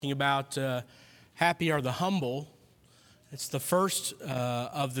About happy are the humble. It's the first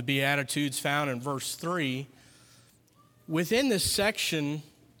of the Beatitudes found in verse 3. Within this section,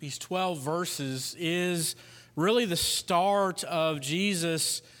 these 12 verses, is really the start of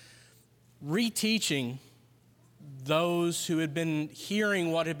Jesus reteaching those who had been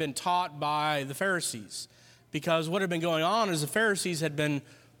hearing what had been taught by the Pharisees. Because what had been going on is the Pharisees had been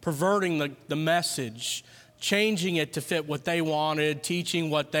perverting the message, changing it to fit what they wanted, teaching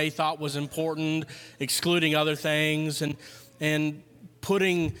what they thought was important, excluding other things, and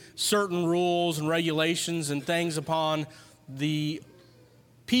putting certain rules and regulations and things upon the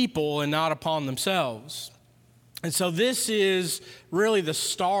people and not upon themselves. And so this is really the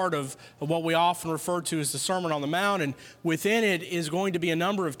start of what we often refer to as the Sermon on the Mount, and within it is going to be a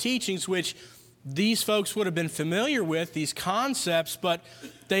number of teachings which these folks would have been familiar with, these concepts, but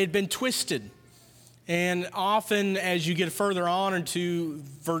they had been twisted. And often as you get further on into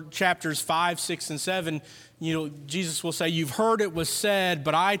chapters 5, 6, and 7, Jesus will say, "You've heard it was said,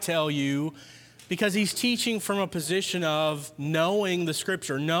 but I tell you," because he's teaching from a position of knowing the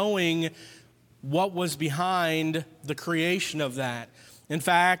Scripture, knowing what was behind the creation of that. In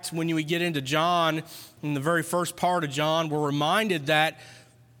fact, when we get into John, in the very first part of John, we're reminded that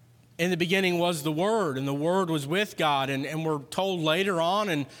in the beginning was the Word, and the Word was with God. And we're told later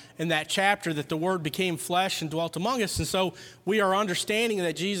on in that chapter that the Word became flesh and dwelt among us. And so we are understanding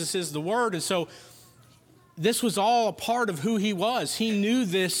that Jesus is the Word. And so this was all a part of who he was. He knew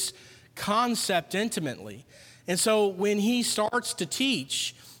this concept intimately. And so when he starts to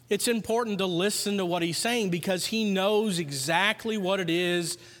teach, it's important to listen to what he's saying because he knows exactly what it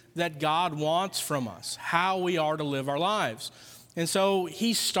is that God wants from us, how we are to live our lives. And so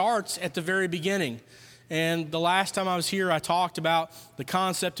he starts at the very beginning. And the last time I was here, I talked about the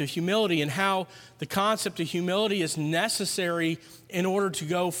concept of humility and how the concept of humility is necessary in order to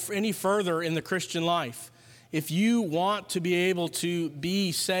go any further in the Christian life. If you want to be able to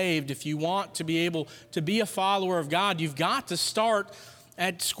be saved, if you want to be able to be a follower of God, you've got to start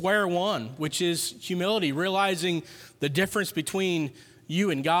at square one, which is humility, realizing the difference between you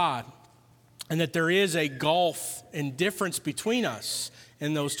and God, and that there is a gulf and difference between us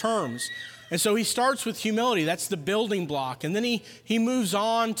in those terms. And so he starts with humility. That's the building block. And then he moves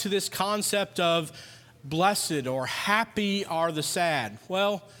on to this concept of blessed or happy are the sad.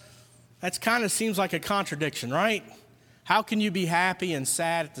 Well, that kind of seems like a contradiction, right? How can you be happy and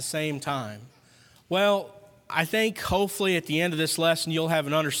sad at the same time? Well, I think hopefully at the end of this lesson, you'll have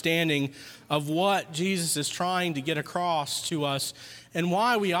an understanding of what Jesus is trying to get across to us and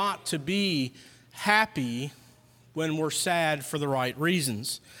why we ought to be happy when we're sad for the right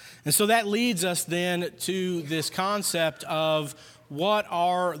reasons. And so that leads us then to this concept of what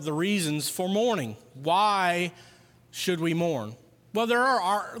are the reasons for mourning? Why should we mourn? Well, there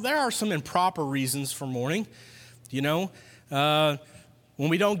are some improper reasons for mourning. When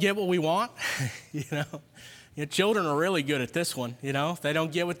we don't get what we want, children are really good at this one. If they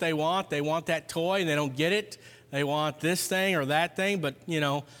don't get what they want that toy and they don't get it. They want this thing or that thing, but,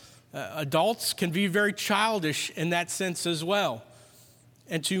 adults can be very childish in that sense as well.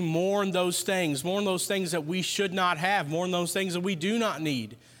 And to mourn those things that we should not have, mourn those things that we do not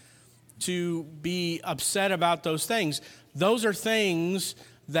need, to be upset about those things. Those are things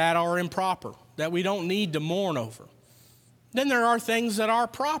that are improper, that we don't need to mourn over. Then there are things that are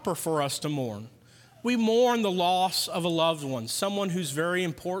proper for us to mourn. We mourn the loss of a loved one, someone who's very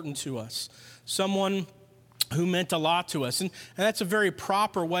important to us, someone who meant a lot to us. And that's a very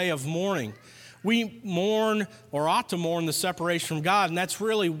proper way of mourning. We mourn or ought to mourn the separation from God, and that's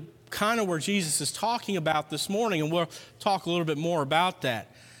really kind of where Jesus is talking about this morning, and we'll talk a little bit more about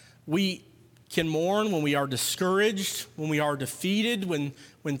that. We can mourn when we are discouraged, when we are defeated, when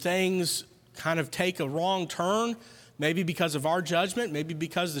things kind of take a wrong turn, maybe because of our judgment, maybe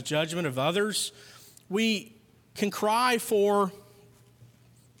because of the judgment of others. We can cry for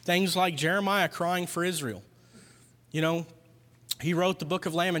things like Jeremiah crying for Israel. He wrote the book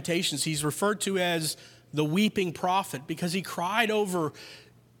of Lamentations. He's referred to as the weeping prophet because he cried over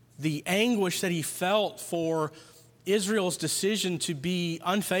the anguish that he felt for Israel's decision to be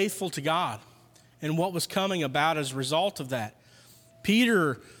unfaithful to God and what was coming about as a result of that.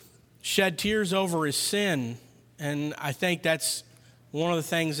 Peter shed tears over his sin, and I think that's one of the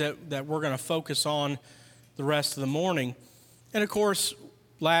things that we're going to focus on the rest of the morning. And of course,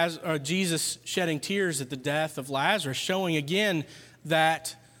 Jesus shedding tears at the death of Lazarus, showing again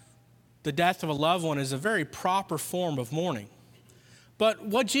that the death of a loved one is a very proper form of mourning. But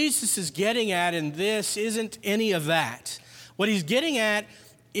what Jesus is getting at in this isn't any of that. What he's getting at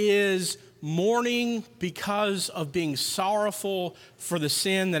is mourning because of being sorrowful for the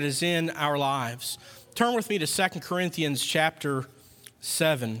sin that is in our lives. Turn with me to 2 Corinthians chapter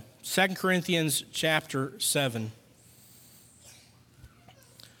 7. 2 Corinthians chapter 7.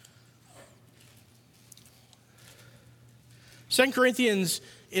 Second Corinthians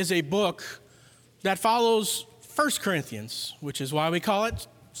is a book that follows 1 Corinthians, which is why we call it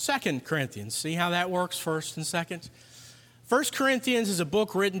 2 Corinthians. See how that works, first and second? 1 Corinthians is a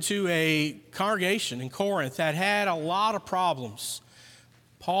book written to a congregation in Corinth that had a lot of problems.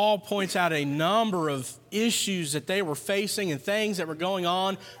 Paul points out a number of issues that they were facing and things that were going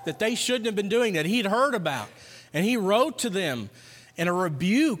on that they shouldn't have been doing, that he'd heard about. And he wrote to them in a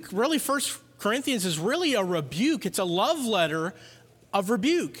rebuke. Really, 1 Corinthians is really a rebuke. It's a love letter of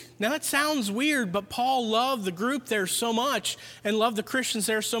rebuke. Now, it sounds weird, but Paul loved the group there so much and loved the Christians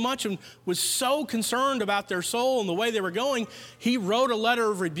there so much and was so concerned about their soul and the way they were going, he wrote a letter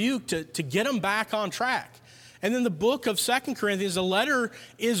of rebuke to get them back on track. And then the book of 2 Corinthians, the letter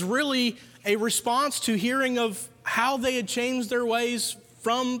is really a response to hearing of how they had changed their ways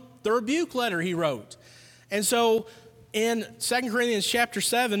from the rebuke letter he wrote. And so in 2 Corinthians chapter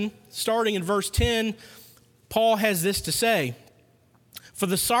 7, starting in verse 10, Paul has this to say: "For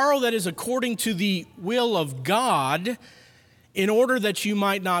the sorrow that is according to the will of God, in order that you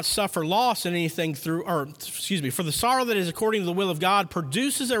might not suffer loss in anything for the sorrow that is according to the will of God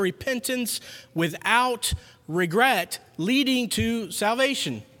produces a repentance without regret, leading to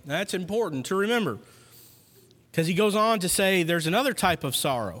salvation." That's important to remember, because he goes on to say there's another type of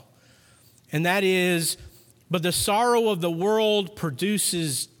sorrow, and that is, "But the sorrow of the world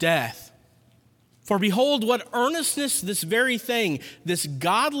produces death. For behold, what earnestness this very thing, this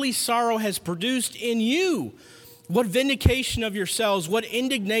godly sorrow has produced in you. What vindication of yourselves, what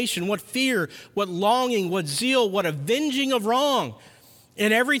indignation, what fear, what longing, what zeal, what avenging of wrong.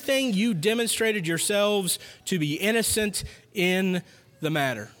 In everything you demonstrated yourselves to be innocent in the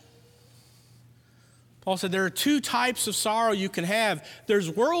matter." Paul said there are two types of sorrow you can have. There's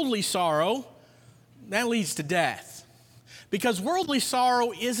worldly sorrow. That leads to death. Because worldly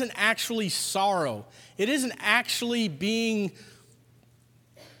sorrow isn't actually sorrow. It isn't actually being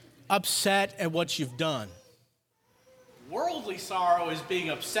upset at what you've done. Worldly sorrow is being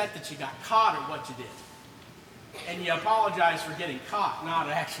upset that you got caught at what you did. And you apologize for getting caught, not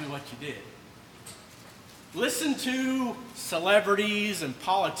actually what you did. Listen to celebrities and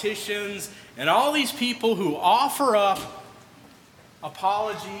politicians and all these people who offer up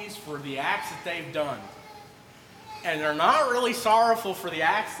apologies for the acts that they've done. And they're not really sorrowful for the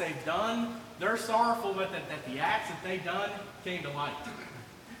acts they've done. They're sorrowful that the acts that they've done came to light,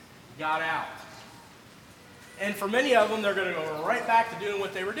 got out. And for many of them, they're going to go right back to doing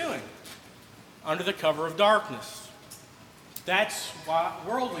what they were doing, under the cover of darkness. That's why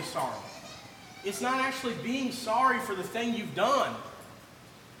worldly sorrow. It's not actually being sorry for the thing you've done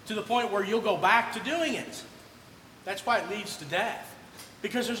to the point where you'll go back to doing it. That's why it leads to death,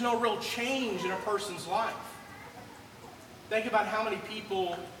 because there's no real change in a person's life. Think about how many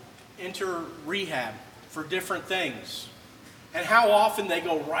people enter rehab for different things and how often they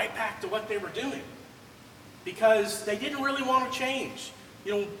go right back to what they were doing because they didn't really want to change.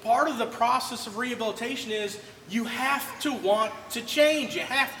 You know, part of the process of rehabilitation is you have to want to change. You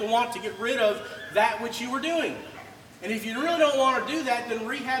have to want to get rid of that which you were doing. And if you really don't want to do that, then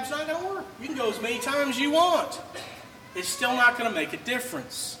rehab's not going to work. You can go as many times as you want. It's still not going to make a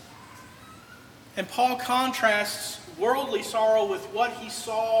difference. And Paul contrasts worldly sorrow with what he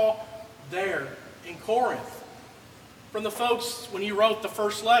saw there in Corinth from the folks when he wrote the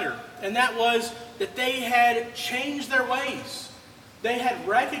first letter. And that was that they had changed their ways. They had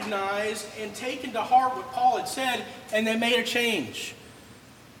recognized and taken to heart what Paul had said, and they made a change.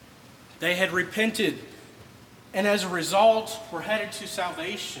 They had repented, and as a result, were headed to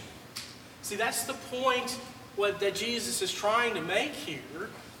salvation. See, that's the point that Jesus is trying to make here,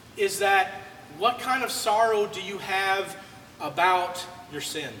 is that what kind of sorrow do you have about your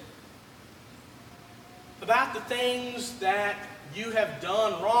sin? About the things that you have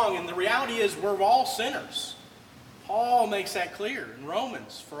done wrong. And the reality is we're all sinners. Paul makes that clear in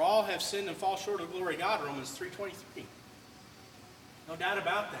Romans. For all have sinned and fall short of the glory of God, Romans 3:23. No doubt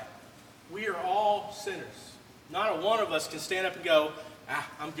about that. We are all sinners. Not a one of us can stand up and go,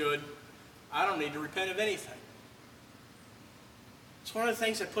 I'm good. I don't need to repent of anything. It's one of the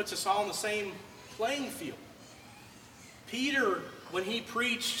things that puts us all in the same playing field. Peter, when he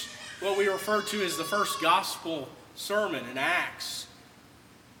preached what we refer to as the first gospel sermon in Acts,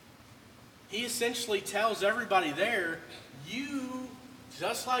 he essentially tells everybody there, you,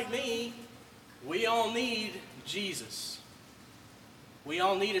 just like me, we all need Jesus. We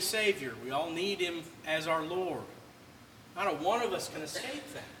all need a Savior. We all need Him as our Lord. Not a one of us can escape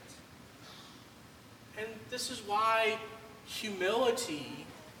that. And this is why humility,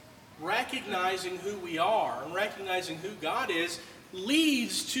 recognizing who we are and recognizing who God is,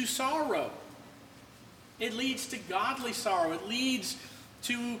 leads to sorrow. It leads to godly sorrow. It leads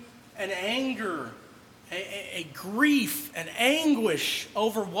to an anger, a grief, an anguish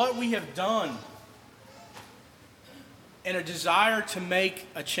over what we have done, and a desire to make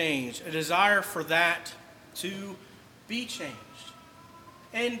a change, a desire for that to be changed.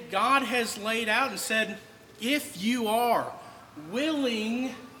 And God has laid out and said, if you are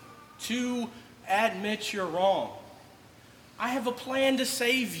willing to admit you're wrong, I have a plan to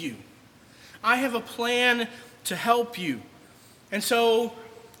save you. I have a plan to help you. And so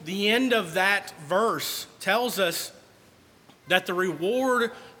the end of that verse tells us that the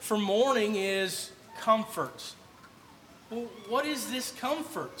reward for mourning is comfort. Well, what is this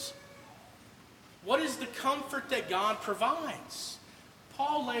comfort? What is the comfort that God provides?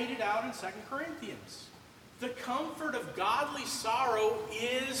 Paul laid it out in 2 Corinthians. The comfort of godly sorrow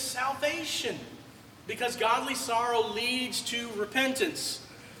is salvation, because godly sorrow leads to repentance.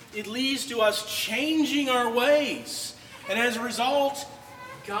 It leads to us changing our ways. And as a result,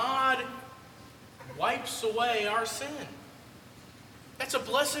 God wipes away our sin. That's a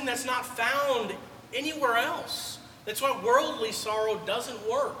blessing that's not found anywhere else. That's why worldly sorrow doesn't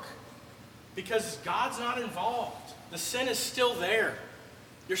work, because God's not involved. The sin is still there.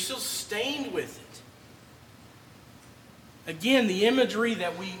 You're still stained with it. Again, the imagery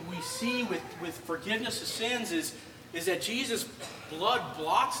that we see with forgiveness of sins is that Jesus' blood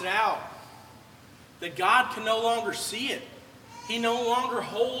blots it out. That God can no longer see it. He no longer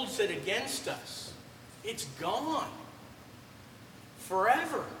holds it against us. It's gone.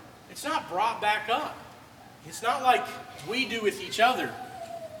 Forever. It's not brought back up. It's not like we do with each other.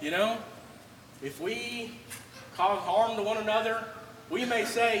 You know? If we cause harm to one another, we may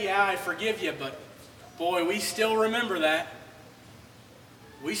say, yeah, I forgive you, but boy, we still remember that.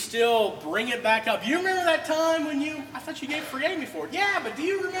 We still bring it back up. You remember that time when I thought you forgave me for it. Yeah, but do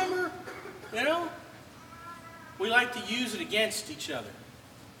you remember? You know? We like to use it against each other.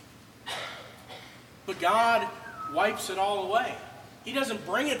 But God wipes it all away. He doesn't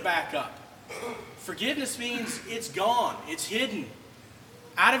bring it back up. Forgiveness means it's gone. It's hidden.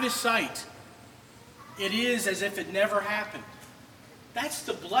 Out of His sight. It is as if it never happened. That's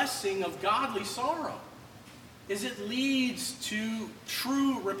the blessing of godly sorrow. Is it leads to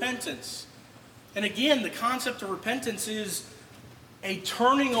true repentance. And again, the concept of repentance is a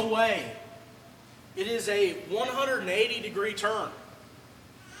turning away. It is a 180-degree turn.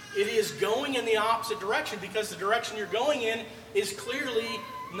 It is going in the opposite direction, because the direction you're going in is clearly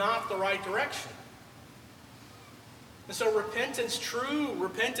not the right direction. And so repentance, true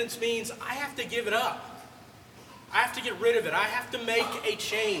repentance, means I have to give it up. I have to get rid of it. I have to make a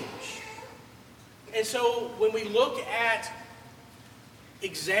change. And so when we look at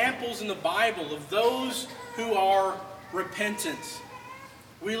examples in the Bible of those who are repentant,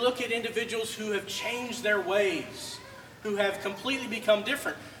 we look at individuals who have changed their ways, who have completely become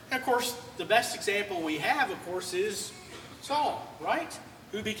different. And of course, the best example we have, of course, is Saul, right?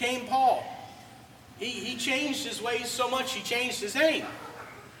 Who became Paul. He changed his ways so much, he changed his name.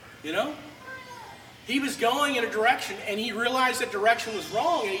 You know? He was going in a direction, and he realized that direction was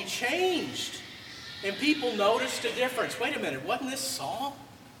wrong, and he changed. And people noticed a difference. Wait a minute, wasn't this Saul?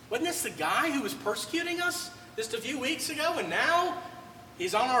 Wasn't this the guy who was persecuting us just a few weeks ago, and now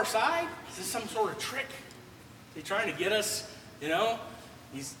he's on our side? Is this some sort of trick? Is he trying to get us, you know?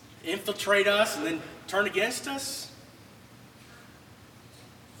 He's infiltrate us and then turn against us?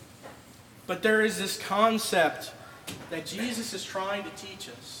 But there is this concept that Jesus is trying to teach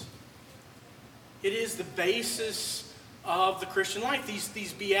us. It is the basis of the Christian life.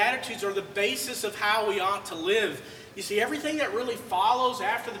 These Beatitudes are the basis of how we ought to live. You see, everything that really follows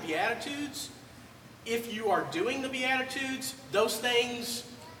after the Beatitudes, if you are doing the Beatitudes, those things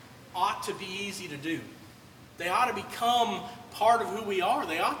ought to be easy to do. They ought to become part of who we are.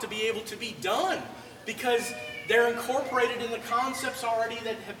 They ought to be able to be done, because they're incorporated in the concepts already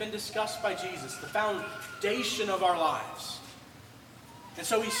that have been discussed by Jesus, the foundation of our lives. And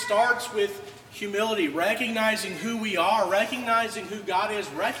so he starts with humility, recognizing who we are, recognizing who God is,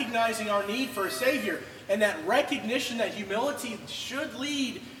 recognizing our need for a Savior, and that recognition, that humility should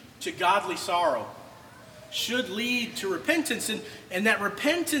lead to godly sorrow, should lead to repentance, and that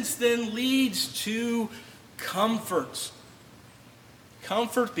repentance then leads to comfort.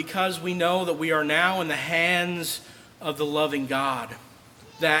 Comfort because we know that we are now in the hands of the loving God,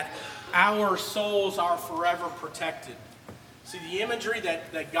 that our souls are forever protected. See, the imagery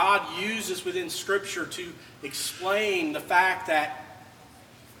that God uses within Scripture to explain the fact that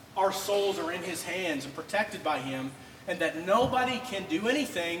our souls are in His hands and protected by Him, and that nobody can do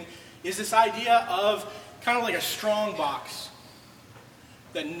anything, is this idea of kind of like a strong box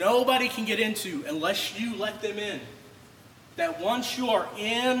that nobody can get into unless you let them in. That once you are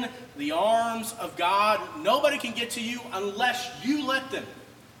in the arms of God, nobody can get to you unless you let them.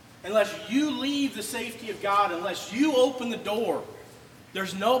 Unless you leave the safety of God, unless you open the door,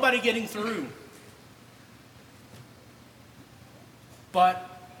 there's nobody getting through. But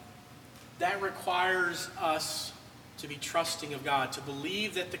that requires us to be trusting of God, to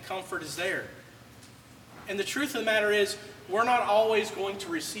believe that the comfort is there. And the truth of the matter is, we're not always going to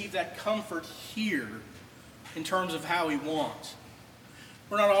receive that comfort here in terms of how we want.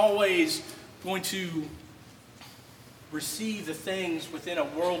 We're not always going to receive the things within a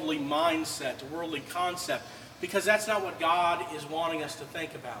worldly mindset, a worldly concept, because that's not what God is wanting us to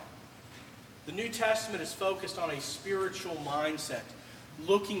think about. The New Testament is focused on a spiritual mindset,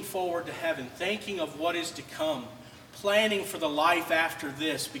 looking forward to heaven, thinking of what is to come, planning for the life after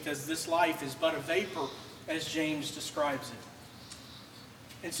this, because this life is but a vapor, as James describes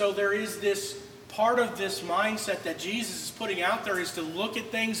it. And so there is this part of this mindset that Jesus is putting out there, is to look at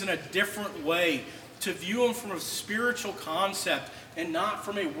things in a different way, to view them from a spiritual concept and not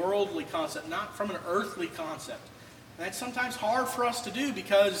from a worldly concept, not from an earthly concept. And that's sometimes hard for us to do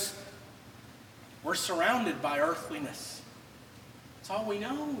because we're surrounded by earthliness. That's all we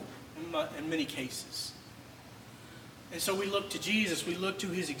know in many cases. And so we look to Jesus, we look to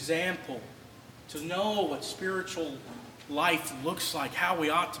His example to know what spiritual life looks like, how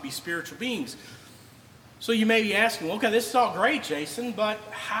we ought to be spiritual beings. So you may be asking, okay, this is all great, Jason, but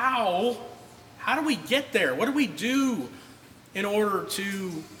how do we get there? What do we do in order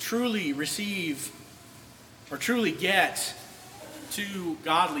to truly receive or truly get to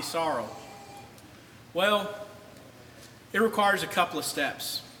godly sorrow? Well, it requires a couple of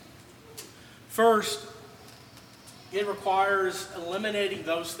steps. First, it requires eliminating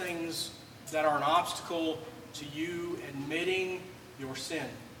those things that are an obstacle to you admitting your sin.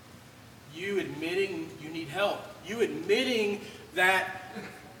 You admitting you need help. You admitting that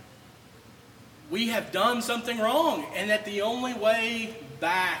we have done something wrong and that the only way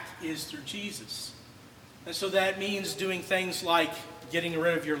back is through Jesus. And so that means doing things like getting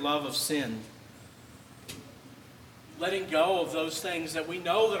rid of your love of sin. Letting go of those things that we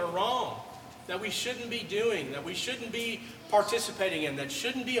know that are wrong, that we shouldn't be doing, that we shouldn't be participating in, that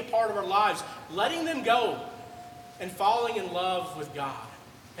shouldn't be a part of our lives. Letting them go and falling in love with God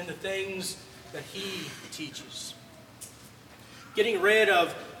and the things that He teaches. Getting rid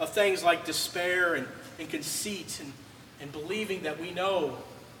of things like despair and conceit and believing that we know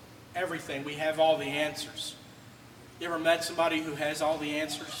everything, we have all the answers. You ever met somebody who has all the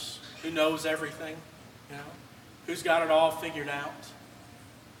answers, who knows everything, you know, who's got it all figured out?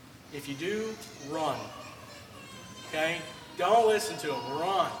 If you do, run. Okay? Don't listen to them.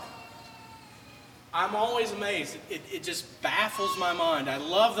 Run. I'm always amazed. It just baffles my mind. I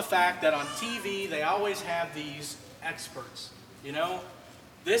love the fact that on TV they always have these experts. You know,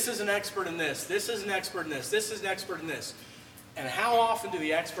 this is an expert in this. This is an expert in this. This is an expert in this. And how often do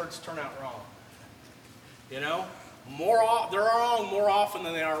the experts turn out wrong? You know, they're wrong more often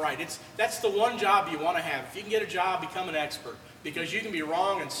than they are right. That's the one job you want to have. If you can get a job, become an expert, because you can be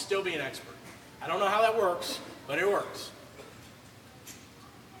wrong and still be an expert. I don't know how that works, but it works.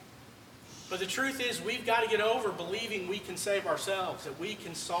 But the truth is, we've got to get over believing we can save ourselves, that we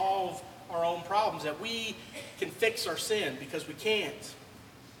can solve our own problems, that we can fix our sin, because we can't.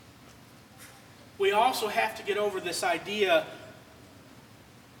 We also have to get over this idea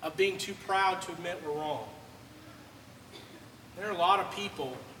of being too proud to admit we're wrong. There are a lot of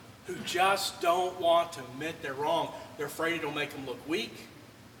people who just don't want to admit they're wrong. They're afraid it'll make them look weak.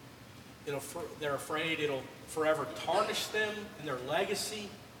 They're afraid it'll forever tarnish them and their legacy.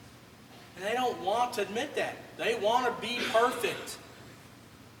 And they don't want to admit that. They want to be perfect.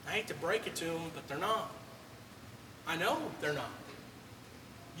 I hate to break it to them, but they're not. I know they're not.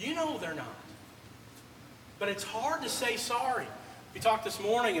 You know they're not. But it's hard to say sorry. We talked this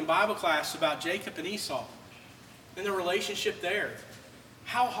morning in Bible class about Jacob and Esau and the relationship there.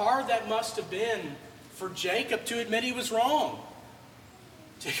 How hard that must have been for Jacob to admit he was wrong.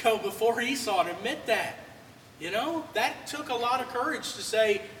 To go before Esau to admit that. You know, that took a lot of courage to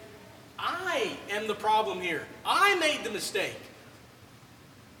say, I am the problem here. I made the mistake.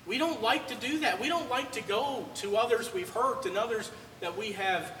 We don't like to do that. We don't like to go to others we've hurt and others that we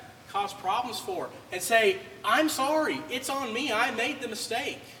have caused problems for and say, I'm sorry. It's on me. I made the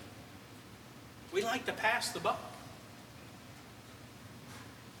mistake. We like to pass the buck.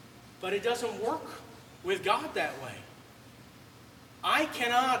 But it doesn't work with God that way. I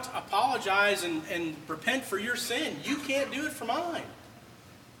cannot apologize and repent for your sin. You can't do it for mine.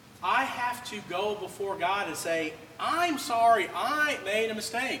 I have to go before God and say, I'm sorry, I made a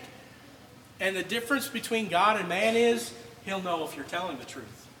mistake. And the difference between God and man is, he'll know if you're telling the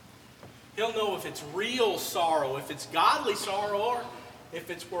truth. He'll know if it's real sorrow, if it's godly sorrow, or if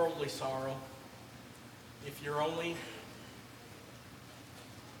it's worldly sorrow. If you're only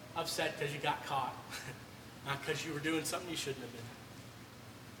upset because you got caught, not because you were doing something you shouldn't have been.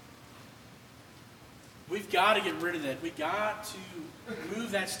 We've got to get rid of that. We've got to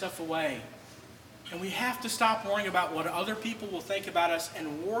move that stuff away. And we have to stop worrying about what other people will think about us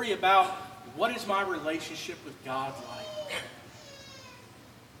and worry about what is my relationship with God like.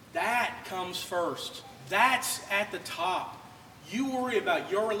 That comes first. That's at the top. You worry about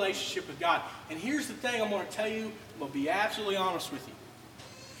your relationship with God. And here's the thing I'm going to tell you. I'm going to be absolutely honest with you.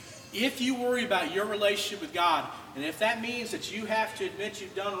 If you worry about your relationship with God, and if that means that you have to admit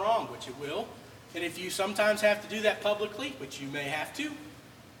you've done wrong, which it will, and if you sometimes have to do that publicly, which you may have to,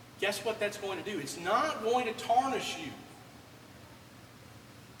 guess what that's going to do? It's not going to tarnish you.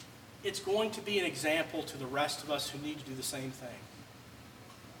 It's going to be an example to the rest of us who need to do the same thing.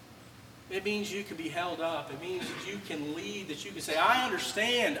 It means you can be held up. It means that you can lead, that you can say, I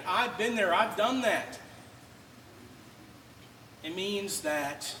understand. I've been there. I've done that. It means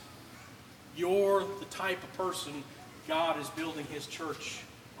that you're the type of person God is building his church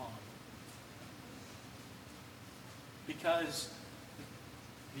on. Because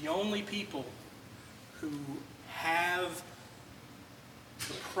the only people who have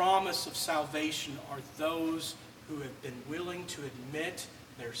the promise of salvation are those who have been willing to admit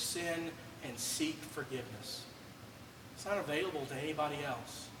their sin and seek forgiveness. It's not available to anybody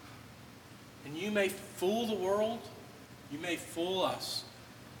else. And you may fool the world, you may fool us,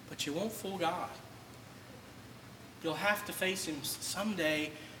 but you won't fool God. You'll have to face him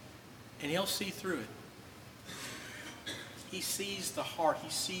someday, and he'll see through it. He sees the heart. He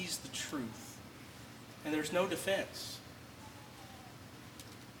sees the truth. And there's no defense.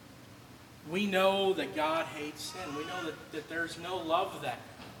 We know that God hates sin. We know that there's no love of that.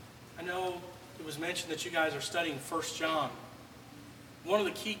 I know it was mentioned that you guys are studying 1 John. One of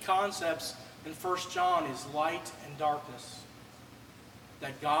the key concepts in 1 John is light and darkness.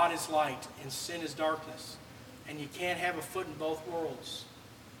 That God is light and sin is darkness. And you can't have a foot in both worlds.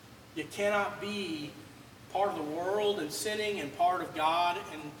 You cannot be part of the world and sinning and part of God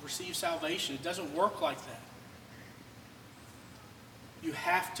and receive salvation. It doesn't work like that. You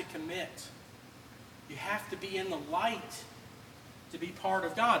have to commit. You have to be in the light to be part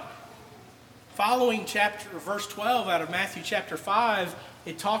of God. Following verse 12 out of Matthew chapter 5,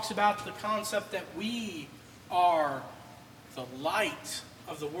 it talks about the concept that we are the light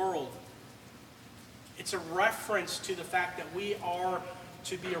of the world. It's a reference to the fact that we are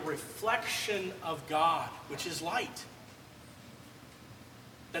to be a reflection of God, which is light.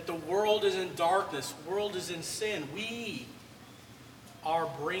 That the world is in darkness, the world is in sin. We are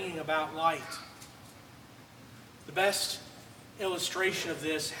bringing about light. The best illustration of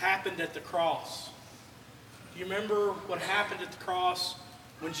this happened at the cross. Do you remember what happened at the cross?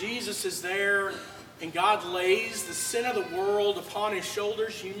 When Jesus is there and God lays the sin of the world upon his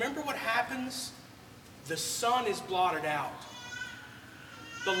shoulders, you remember what happens? The sun is blotted out.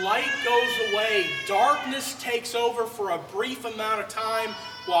 The light goes away. Darkness takes over for a brief amount of time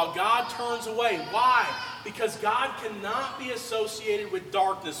while God turns away. Why? Because God cannot be associated with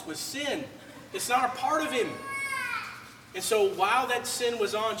darkness, with sin. It's not a part of him. And so while that sin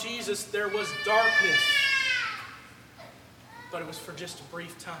was on Jesus, there was darkness. But it was for just a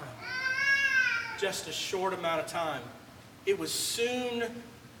brief time. Just a short amount of time. It was soon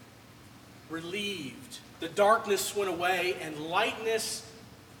relieved. The darkness went away and lightness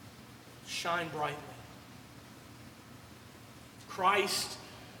shined brightly. Christ,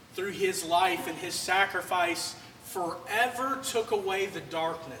 through his life and his sacrifice, forever took away the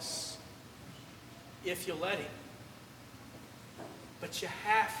darkness, if you let him. But you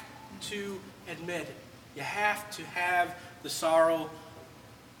have to admit it. You have to have the sorrow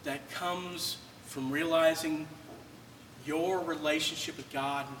that comes from realizing your relationship with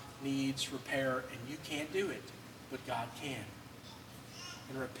God needs repair, and you can't do it, but God can.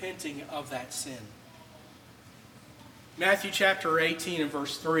 And repenting of that sin. Matthew chapter 18 and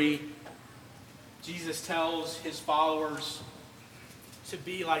verse 3, Jesus tells his followers to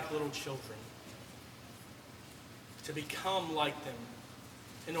be like little children, to become like them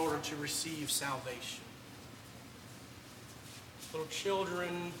in order to receive salvation. Little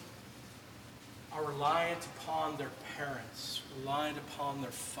children are reliant upon their parents, reliant upon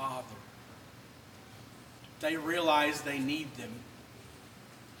their father. They realize they need them.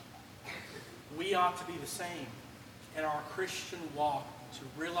 We ought to be the same in our Christian walk,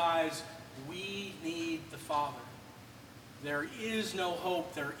 to realize we need the Father. There is no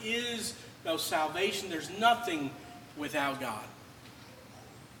hope. There is no salvation. There's nothing without God.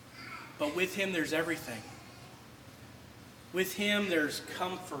 But with Him, there's everything. With Him, there's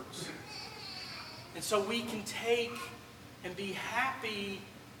comfort. And so we can take and be happy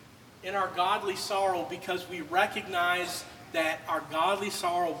in our godly sorrow, because we recognize that our godly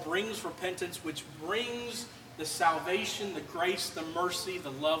sorrow brings repentance, which brings the salvation, the grace, the mercy,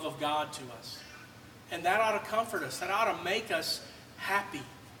 the love of God to us. And that ought to comfort us. That ought to make us happy.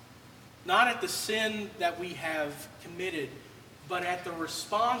 Not at the sin that we have committed, but at the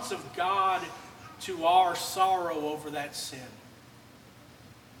response of God to our sorrow over that sin.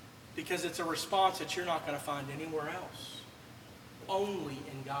 Because it's a response that you're not going to find anywhere else. Only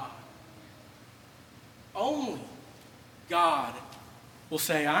in God. Only God will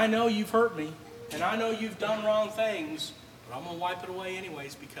say, I know you've hurt me, and I know you've done wrong things, but I'm going to wipe it away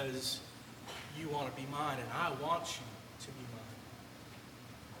anyways, because you want to be mine, and I want you to be mine.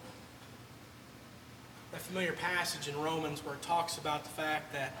 That familiar passage in Romans where it talks about the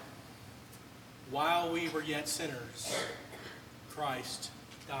fact that while we were yet sinners, Christ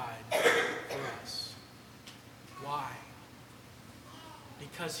died for us. Why?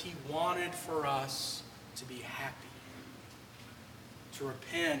 Because He wanted for us to be happy, to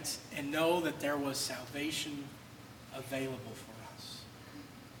repent and know that there was salvation available for us.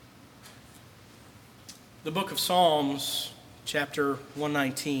 The book of Psalms, chapter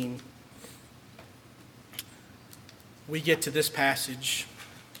 119, we get to this passage.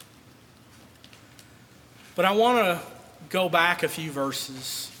 But I want to go back a few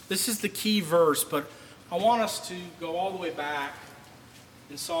verses. This is the key verse, but I want us to go all the way back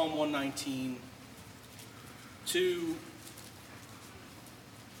in Psalm 119 to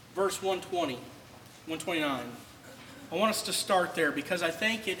verse 120, 129. I want us to start there because I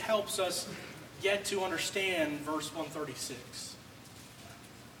think it helps us get to understand verse 136.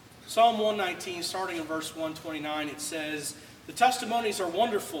 Psalm 119, starting in verse 129, it says, "The testimonies are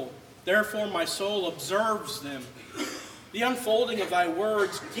wonderful, therefore my soul observes them. The unfolding of thy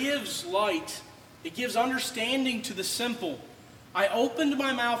words gives light. It gives understanding to the simple. I opened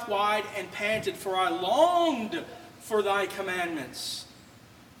my mouth wide and panted, for I longed for thy commandments.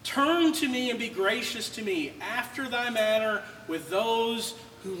 Turn to me and be gracious to me, after thy manner with those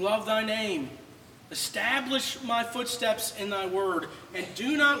who love thy name. Establish my footsteps in thy word, and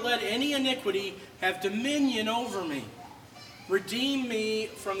do not let any iniquity have dominion over me. Redeem me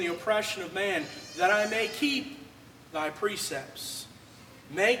from the oppression of man, that I may keep thy precepts.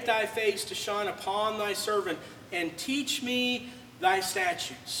 Make thy face to shine upon thy servant, and teach me thy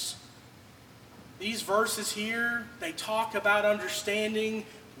statutes." These verses here, they talk about understanding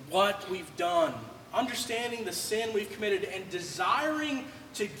what we've done, understanding the sin we've committed, and desiring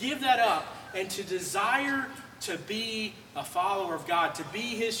to give that up, and to desire to be a follower of God, to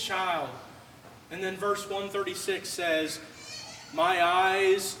be His child. And then verse 136 says, "My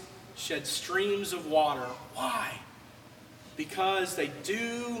eyes shed streams of water." Why? Because they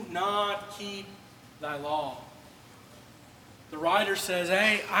do not keep thy law. The writer says,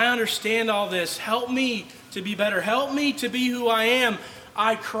 hey, I understand all this. Help me to be better. Help me to be who I am.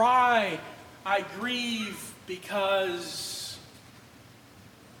 I cry, I grieve because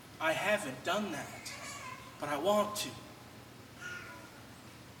I haven't done that, but I want to.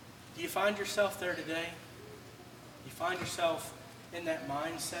 Do you find yourself there today? Do you find yourself in that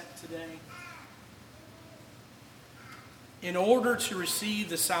mindset today? In order to receive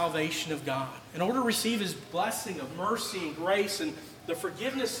the salvation of God, in order to receive His blessing of mercy and grace and the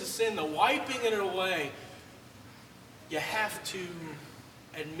forgiveness of sin, the wiping it away, you have to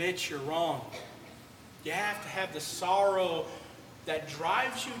admit you're wrong. You have to have the sorrow that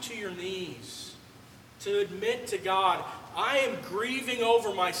drives you to your knees to admit to God, I am grieving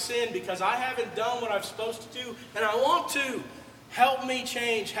over my sin because I haven't done what I'm supposed to do, and I want to. Help me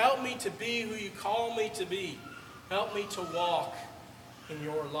change. Help me to be who you call me to be. Help me to walk in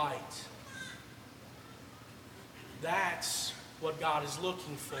your light. That's what God is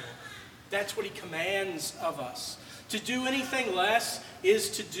looking for. That's what He commands of us. To do anything less is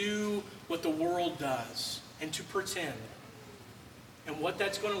to do what the world does and to pretend. And what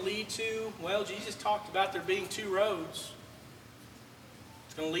that's going to lead to, well, Jesus talked about there being two roads.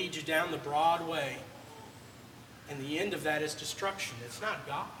 It's going to lead you down the broad way. And the end of that is destruction. It's not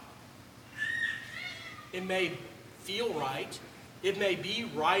God. It may feel right. It may be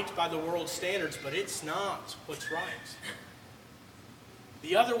right by the world's standards, but it's not what's right.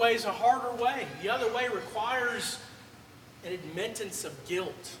 The other way is a harder way. The other way requires an admittance of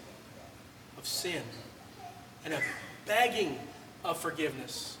guilt, of sin, and a begging of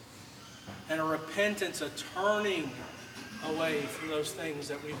forgiveness, and a repentance, a turning away from those things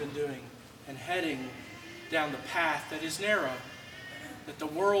that we've been doing and heading down the path that is narrow, that the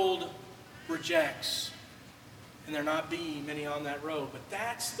world rejects, and there not be many on that road. But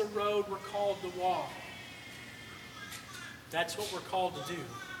that's the road we're called to walk. That's what we're called to do.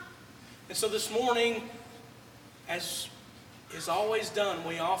 And so this morning, as is always done,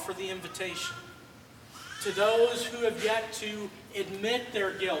 we offer the invitation to those who have yet to admit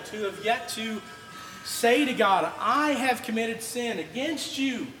their guilt, who have yet to say to God, I have committed sin against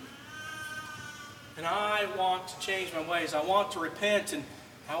you, and I want to change my ways. I want to repent, and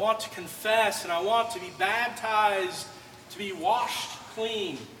I want to confess, and I want to be baptized, to be washed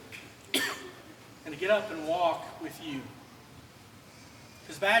clean, and to get up and walk with you.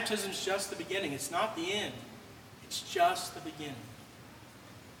 Because baptism is just the beginning. It's not the end. It's just the beginning.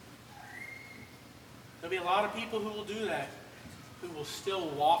 There'll be a lot of people who will do that, who will still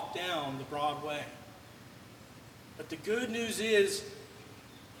walk down the broad way. But the good news is,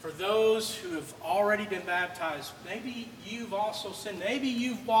 for those who have already been baptized, maybe you've also sinned. Maybe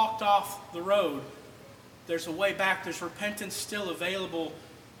you've walked off the road. There's a way back. There's repentance still available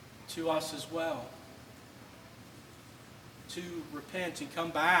to us as well. To repent and come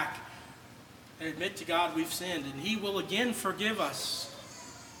back and admit to God we've sinned. And He will again forgive us.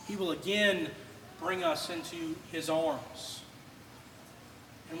 He will again bring us into His arms.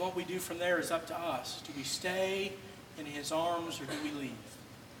 And what we do from there is up to us. Do we stay in His arms or do we leave?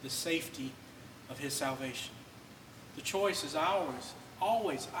 The safety of His salvation. The choice is ours,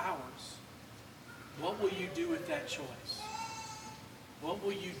 always ours. What will you do with that choice? What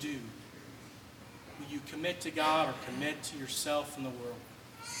will you do? Will you commit to God or commit to yourself and the world?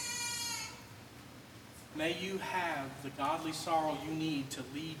 May you have the godly sorrow you need to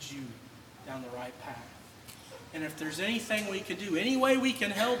lead you down the right path. And if there's anything we can do, any way we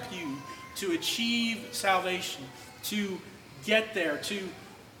can help you to achieve salvation, to get there, to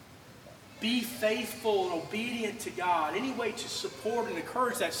be faithful and obedient to God, any way to support and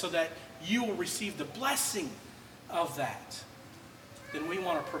encourage that so that you will receive the blessing of that, then we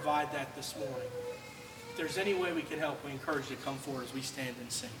want to provide that this morning. If there's any way we can help, we encourage you to come forward as we stand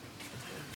and sing.